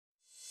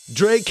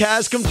Drake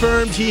has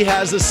confirmed he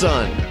has a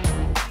son.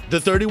 The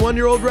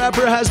 31-year-old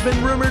rapper has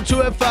been rumored to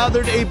have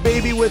fathered a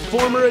baby with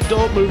former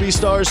adult movie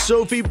star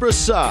Sophie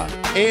Brussaux,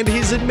 and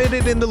he's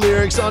admitted in the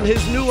lyrics on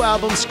his new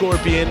album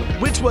Scorpion,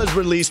 which was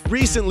released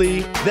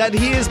recently, that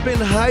he has been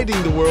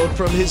hiding the world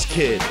from his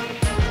kid.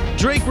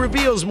 Drake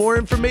reveals more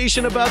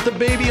information about the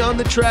baby on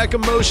the track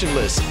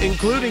Emotionless,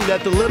 including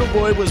that the little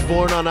boy was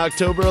born on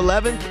October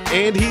 11th,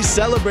 and he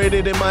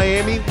celebrated in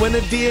Miami when a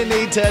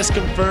DNA test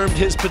confirmed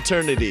his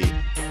paternity.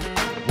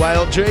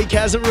 While Drake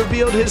hasn't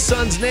revealed his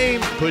son's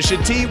name,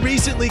 Pusha T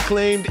recently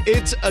claimed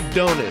it's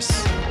Adonis.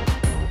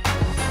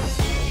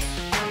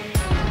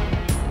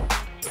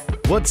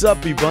 What's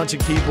up, you bunch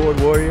of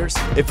keyboard warriors?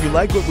 If you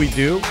like what we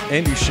do,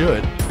 and you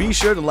should, be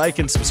sure to like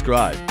and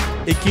subscribe.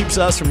 It keeps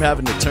us from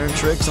having to turn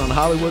tricks on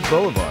Hollywood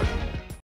Boulevard.